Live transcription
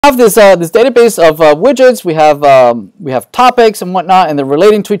have this this database of widgets. We have topics and whatnot, and they're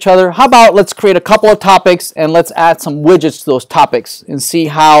relating to each other. How about let's create a couple of topics and let's add some widgets to those topics and see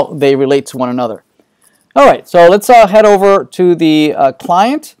how they relate to one another. All right, so let's head over to the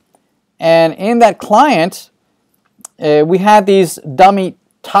client, and in that client, we had these dummy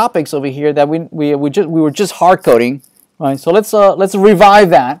topics over here that we were just hard coding, right? So let's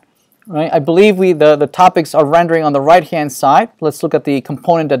revive that. Right, I believe the topics are rendering on the right hand side. Let's look at the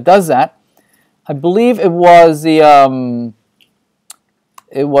component that does that. I believe it was the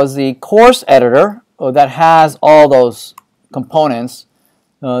course editor that has all those components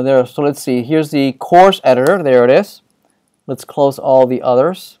there. So let's see. Here's the course editor. There it is. Let's close all the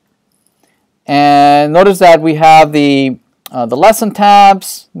others. And notice that we have the lesson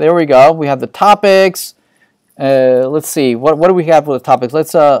tabs. There we go. We have the topics. Let's see, what do we have with the topics?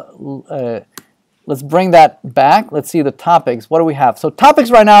 Let's bring that back. Let's see the topics. What do we have? So topics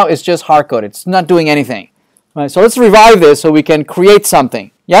right now is just hard-coded. It's not doing anything. Right, so let's revive this so we can create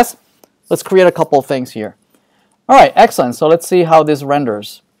something. Yes? Let's create a couple of things here. All right, excellent. So let's see how this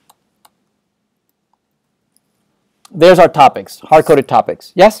renders. There's our topics, hard-coded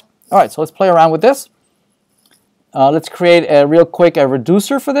topics. Yes? All right, so let's play around with this. Let's create real quick a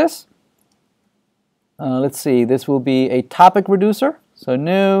reducer for this. Let's see, this will be a topic reducer. So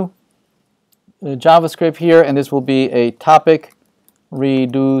new JavaScript here, and this will be a topic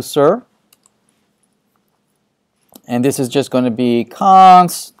reducer. And this is just going to be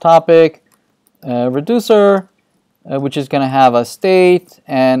const topic reducer, which is going to have a state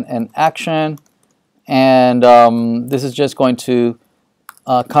and an action. And this is just going to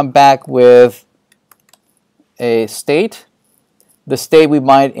come back with a state. The state, we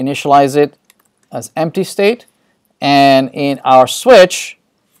might initialize it as empty state, and in our switch,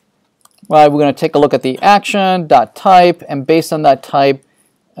 well, we're going to take a look at the action.type, and based on that type,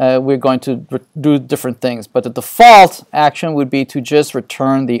 we're going to do different things. But the default action would be to just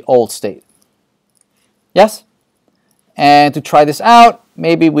return the old state. Yes? And to try this out,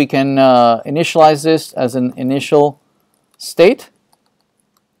 maybe we can initialize this as an initial state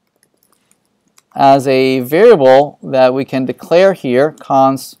as a variable that we can declare here.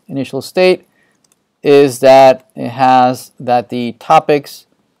 Const initial state is that it has that the topics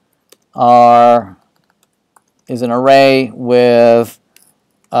is an array with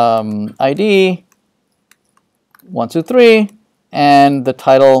ID 1, 2, 3, and the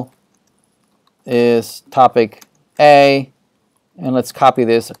title is topic A. And let's copy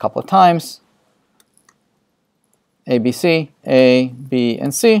this a couple of times. A, B, C, A, B,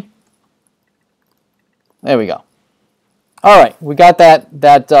 and C. There we go. All right, we got that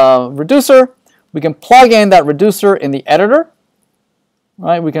reducer. We can plug in that reducer in the editor.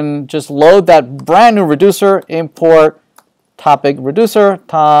 Right? We can just load that brand new reducer, import topic reducer,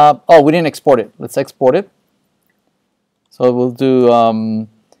 top. Oh, we didn't export it. Let's export it. So we'll do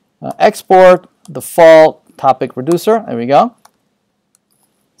export default topic reducer. There we go.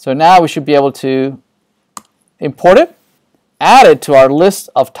 So now we should be able to import it, add it to our list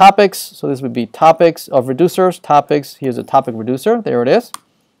of topics. So this would be topics of reducers, topics. Here's a topic reducer. There it is.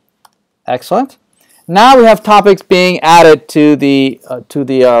 Excellent. Now we have topics being added to the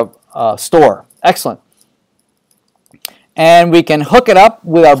store. Excellent. And we can hook it up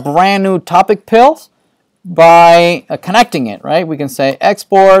with our brand new topic pills by connecting it. Right? We can say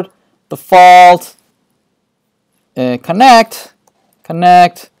export default connect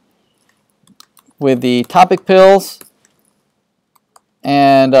with the topic pills,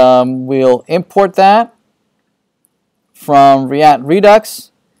 and we'll import that from React Redux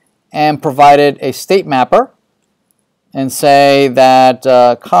and provided a state mapper and say that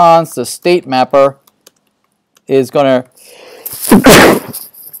const the state mapper is going to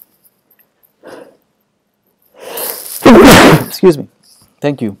excuse me,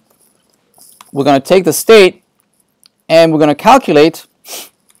 thank you. We're going to take the state and we're going to calculate,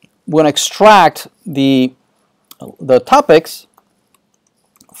 we're going to extract the topics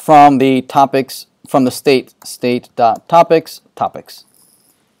from the state.topics topics.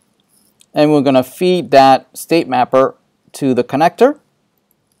 And we're going to feed that state mapper to the connector.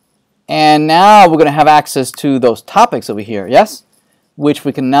 And now we're going to have access to those topics over here, yes? Which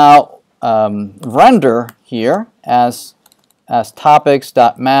we can now render here as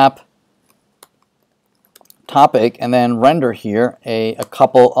topics.map topic, and then render here a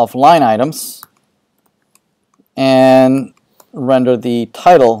couple of line items and render the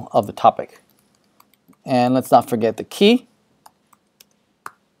title of the topic. And let's not forget the key.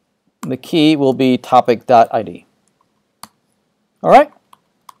 The key will be topic.id. All right?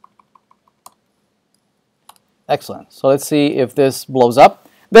 Excellent. So let's see if this blows up.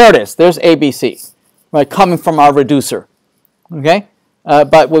 there it is. There's ABC, right, coming from our reducer. Okay,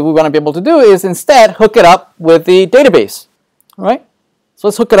 but what we want to be able to do is instead hook it up with the database. All right, so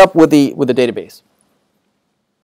let's hook it up with the database.